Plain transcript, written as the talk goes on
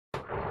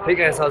Hey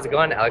guys, how's it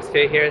going? Alex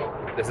K here.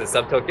 This is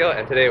Subtokyo,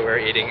 and today we're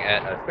eating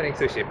at a spinning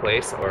sushi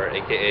place, or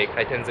aka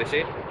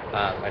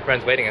Kaisenmisakikou. My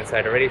friend's waiting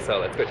inside already, so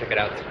let's go check it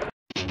out.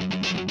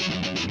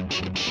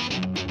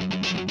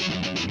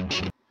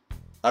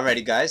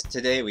 Alrighty guys,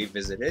 today we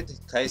visited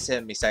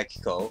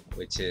Kaisenmisakikou,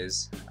 which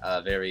is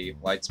a very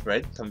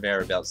widespread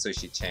conveyor belt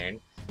sushi chain.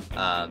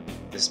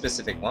 The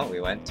specific one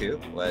we went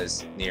to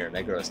was near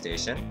Meguro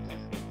station.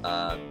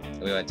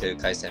 We went to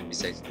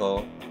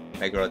Kaisenmisakikou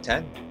Meguro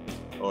 10,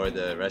 or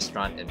the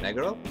restaurant in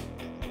Meguro.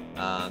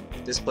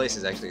 This place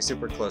is actually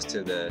super close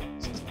to the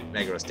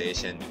Meguro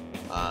station.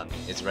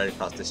 It's right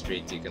across the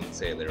street, you can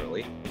say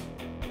literally.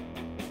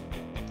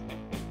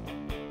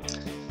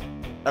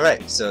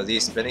 Alright, so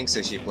these spinning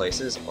sushi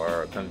places,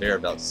 or conveyor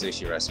belt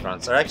sushi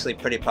restaurants, are actually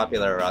pretty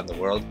popular around the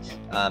world.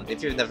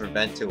 If you've never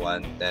been to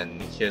one,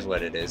 then here's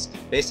what it is.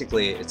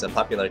 Basically, it's a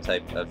popular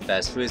type of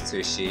fast food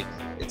sushi.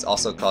 It's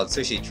also called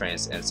sushi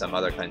trains in some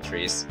other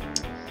countries.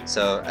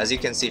 So, as you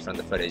can see from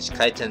the footage,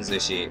 Kaiten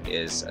Sushi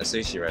is a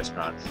sushi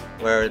restaurant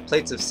where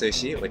plates of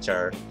sushi, which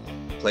are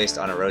placed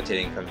on a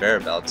rotating conveyor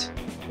belt,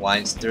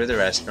 winds through the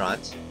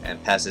restaurant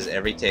and passes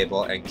every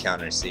table and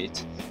counter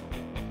seat.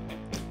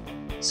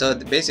 So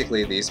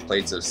basically, these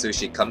plates of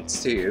sushi come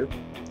to you,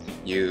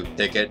 you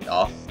pick it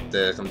off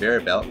the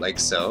conveyor belt like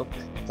so,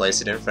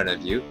 place it in front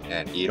of you,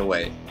 and eat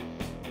away.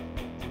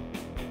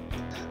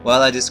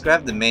 While I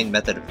described the main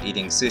method of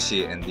eating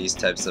sushi in these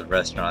types of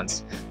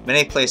restaurants,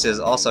 many places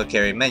also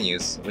carry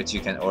menus which you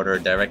can order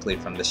directly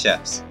from the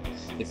chefs.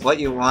 If what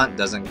you want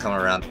doesn't come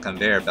around the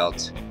conveyor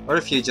belt, or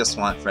if you just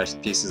want fresh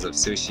pieces of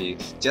sushi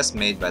just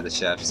made by the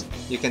chefs,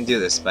 you can do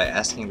this by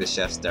asking the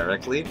chefs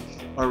directly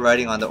or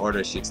writing on the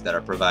order sheets that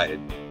are provided.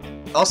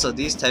 Also,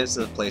 these types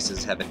of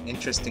places have an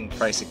interesting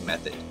pricing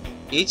method.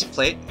 Each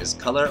plate is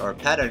color or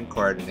pattern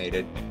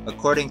coordinated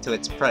according to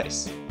its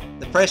price.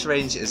 The price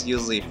range is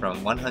usually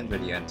from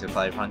 100 yen to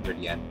 500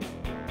 yen.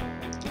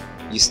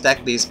 You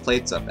stack these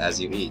plates up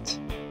as you eat.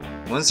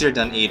 Once you're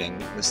done eating,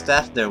 the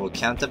staff there will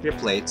count up your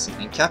plates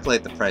and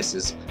calculate the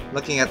prices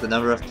looking at the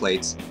number of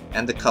plates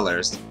and the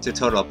colors to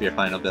total up your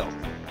final bill.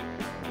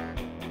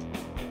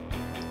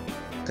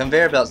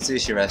 Conveyor belt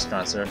sushi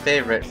restaurants are a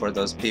favorite for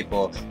those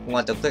people who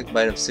want a quick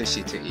bite of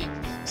sushi to eat,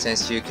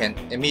 since you can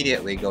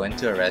immediately go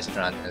into a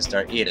restaurant and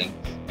start eating,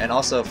 and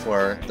also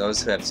for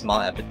those who have small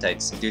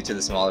appetites due to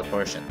the smaller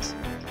portions.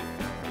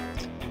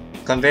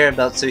 Conveyor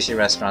belt sushi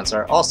restaurants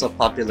are also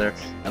popular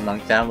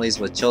among families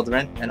with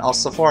children and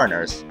also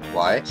foreigners.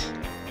 Why?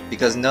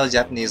 Because no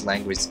Japanese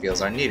language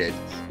skills are needed.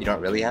 You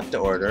don't really have to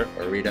order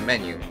or read a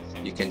menu.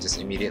 You can just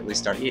immediately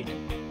start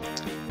eating.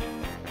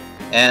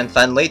 And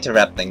finally, to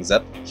wrap things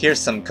up, here's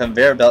some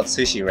conveyor belt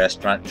sushi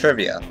restaurant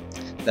trivia.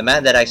 The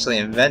man that actually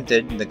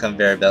invented the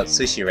conveyor belt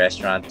sushi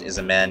restaurant is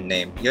a man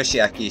named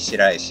Yoshiaki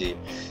Shiraishi,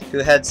 who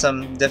had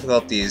some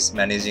difficulties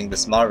managing the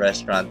small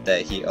restaurant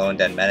that he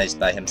owned and managed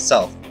by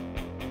himself.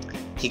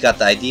 He got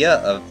the idea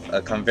of a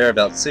conveyor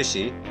belt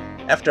sushi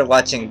after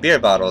watching beer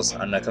bottles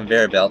on a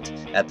conveyor belt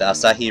at the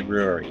Asahi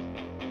Brewery.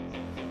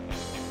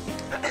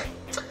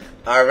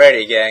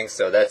 Alrighty gang,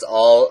 so that's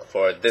all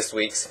for this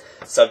week's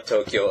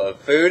Subtokyo of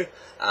Food.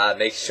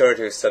 Make sure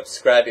to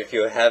subscribe if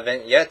you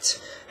haven't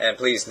yet, and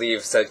please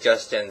leave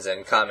suggestions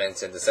and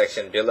comments in the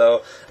section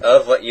below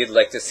of what you'd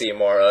like to see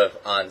more of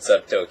on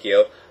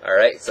Subtokyo.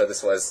 Alright, so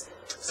this was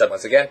Sub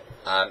once again.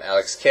 I'm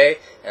Alex K,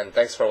 and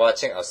thanks for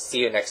watching. I'll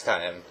see you next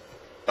time.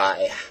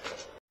 Bye.